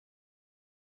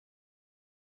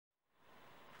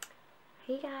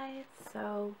Hey guys,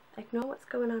 so ignore what's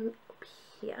going on up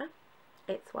here.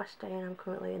 It's wash day and I'm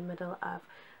currently in the middle of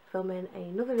filming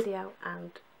another video and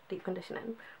deep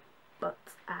conditioning, but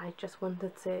I just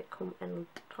wanted to come and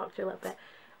talk to you a little bit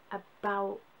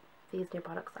about these new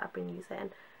products that I've been using.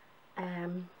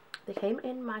 They came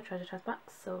in my TreasureTress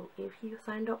box, so if you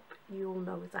signed up you'll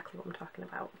know exactly what I'm talking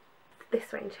about.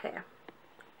 This range here,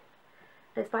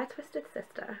 it's by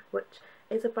Sista, which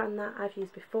is a brand that I've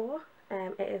used before.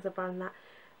 It is a brand that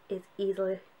is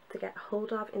easily to get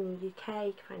hold of in the UK.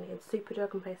 You can find it in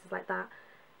Superdrug and places like that.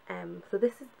 So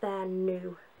this is their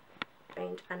new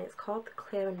range and it's called the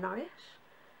Clear and Nourish.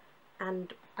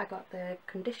 And I got the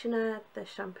conditioner, the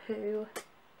shampoo,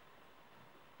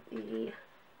 the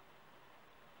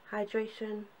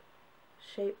hydration,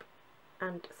 shape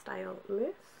and style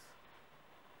mousse,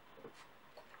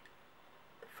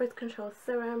 the frizz control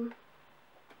serum,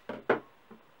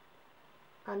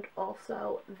 and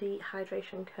also the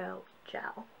hydration curl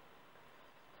gel.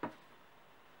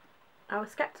 I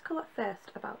was skeptical at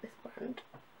first about this brand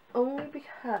only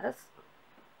because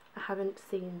I haven't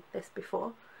seen this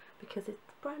before, because it's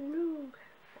brand new,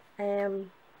 and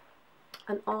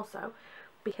also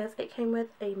because it came with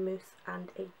a mousse and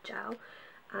a gel.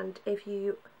 And if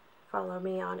you follow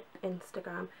me on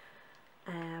Instagram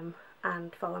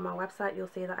and follow my website, you'll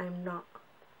see that I'm not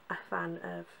a fan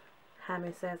of hair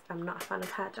mousses. I'm not a fan of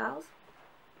hair gels.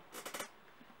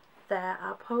 There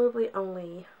are probably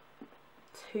only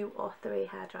 2 or 3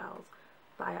 hair gels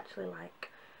that I actually like.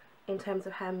 In terms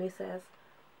of hair mousses,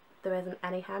 there isn't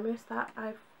any hair mousse that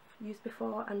I've used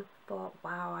before and thought,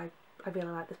 wow, I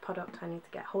really like this product, I need to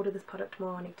get hold of this product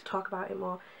more, I need to talk about it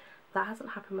more. That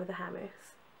hasn't happened with the hair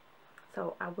mousse.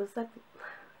 So I was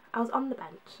on the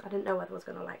bench. I didn't know whether I was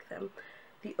going to like them.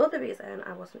 The other reason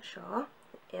I wasn't sure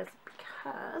is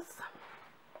because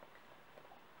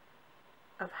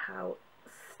of how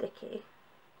sticky.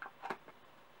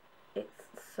 It's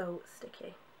so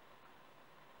sticky.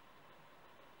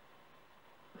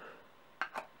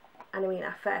 And I mean,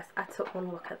 at first I took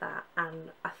one look at that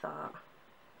and I thought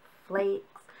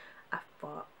flakes, I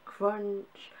thought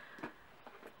crunch.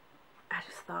 I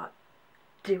just thought,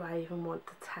 do I even want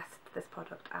to test this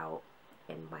product out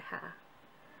in my hair?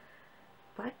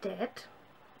 But I did,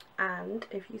 and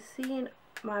if you've seen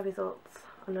my results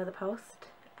on another post,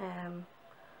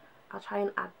 I'll try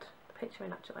and add the picture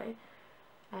in actually.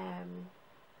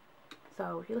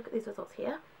 So if you look at these results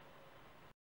here,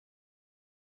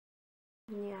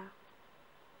 yeah,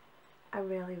 I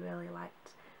really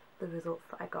liked the results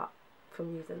that I got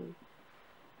from using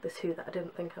the 2 that I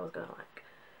didn't think I was going to like.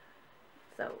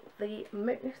 So the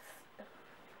mousse,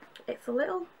 it's a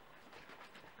little,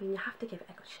 I mean, you have to give it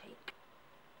a good shake.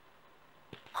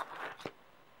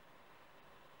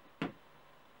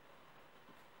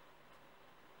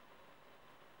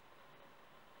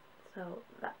 So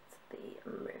that's the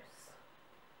mousse.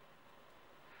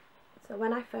 So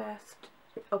when I first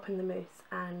opened the mousse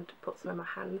and put some in my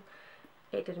hand,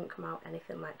 it didn't come out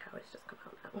anything like how it's just come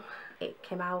out now. It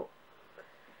came out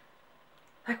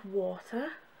like water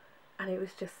and it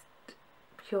was just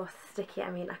pure sticky. I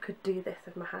mean, I could do this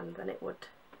with my hand and it would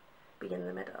be in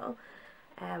the middle.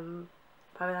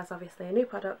 But that's obviously a new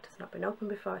product, it's not been opened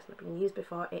before, it's not been used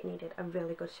before, it needed a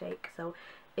really good shake. So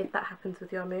if that happens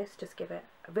with your mousse, just give it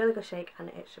a really good shake and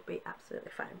it should be absolutely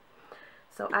fine.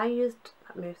 So I used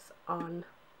that mousse on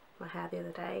my hair the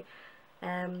other day.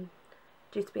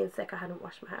 Due to being sick, I hadn't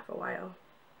washed my hair for a while,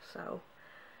 so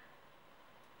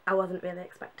I wasn't really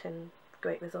expecting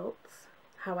great results.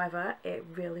 However, it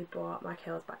really brought my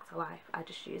curls back to life. I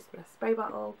just used my spray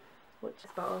bottle, which is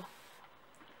bottle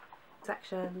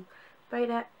section, sprayed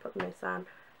it, put the mousse on,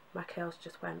 my curls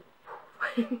just went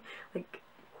like,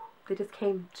 they just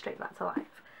came straight back to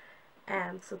life.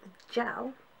 So the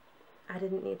gel, I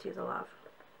didn't need to use a lot of.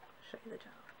 I'll show you the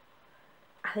gel.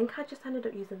 I think I just ended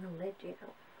up using the lid, you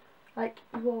know. Like,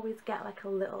 you always get like a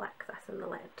little excess in the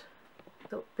lid.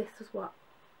 So this is what,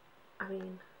 I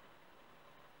mean,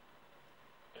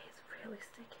 it's really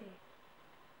sticky.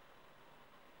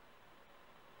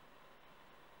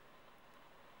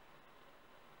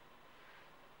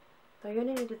 So you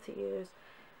only needed to use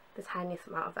the tiniest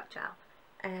amount of that gel.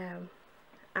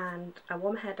 And I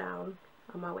wore my hair down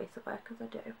on my way to work, as I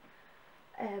do.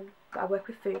 But I work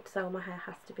with food, so my hair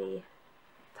has to be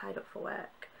tied up for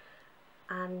work.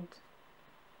 And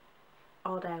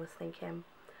all day I was thinking,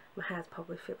 my hair's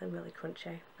probably feeling really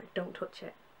crunchy, like don't touch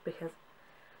it, because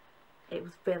it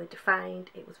was really defined,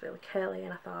 it was really curly,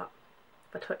 and I thought,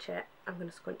 if I touch it I'm going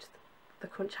to scrunch the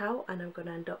crunch out and I'm going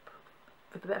to end up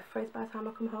with a bit of frizz by the time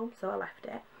I come home. So I left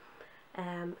it.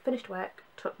 Finished work,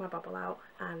 took my bobble out,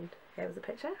 and here was a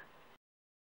picture.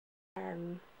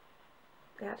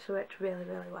 It actually worked really,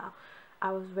 really well.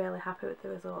 I was really happy with the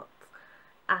results,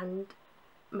 and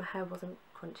my hair wasn't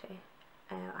crunchy.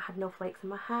 I had no flakes in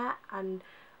my hair, and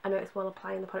I noticed while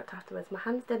applying the product afterwards my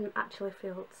hands didn't actually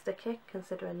feel sticky,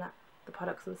 considering that the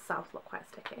products themselves look quite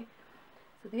sticky.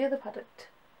 So the other product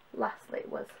lastly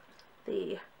was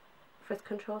the Frizz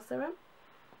Control Serum.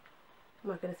 I'm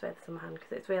not going to spray this on my hand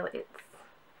because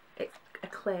it's a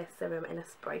clear serum in a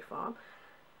spray form.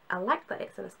 I like that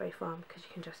it's in a spray form because you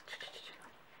can just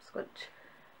squinch.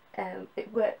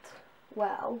 It worked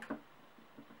well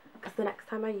because the next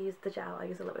time I used the gel I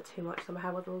used a little bit too much, so my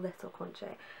hair was a little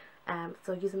crunchy.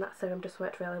 So using that serum just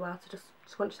worked really well to just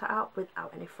squinch that out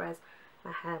without any frizz.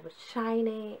 My hair was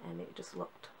shiny and it just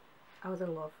looked, I was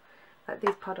in love. Like,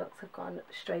 these products have gone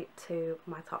straight to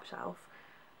my top shelf,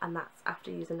 and that's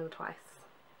after using them twice.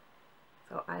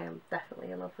 So I am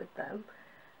definitely in love with them.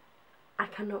 I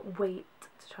cannot wait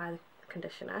to try the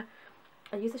conditioner.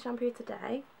 I used the shampoo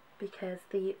today because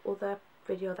the other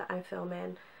video that I'm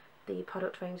filming, the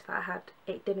product range that I had,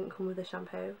 it didn't come with the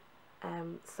shampoo.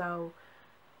 So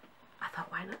I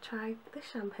thought, why not try this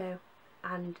shampoo?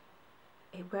 And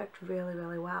it worked really,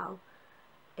 really well.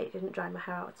 It didn't dry my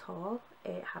hair out at all.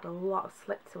 It had a lot of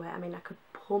slip to it. I mean, I could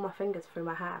pull my fingers through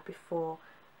my hair before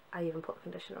I even put the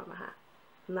conditioner on my hair.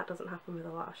 And that doesn't happen with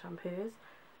a lot of shampoos.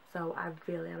 So I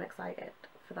really am excited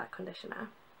for that conditioner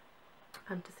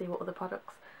and to see what other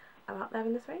products are out there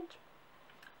in this range.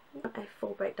 A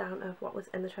full breakdown of what was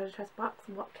in the TreasureTress box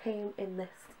and what came in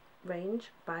this range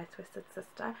by Twisted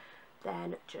Sister,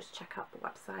 then just check out the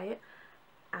website,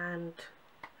 and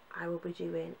I will be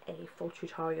doing a full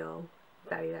tutorial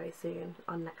very, very soon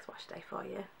on next wash day for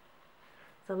you.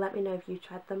 So let me know if you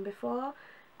tried them before,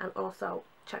 and also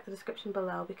check the description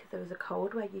below because there is a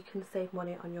code where you can save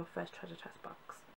money on your first TreasureTress box.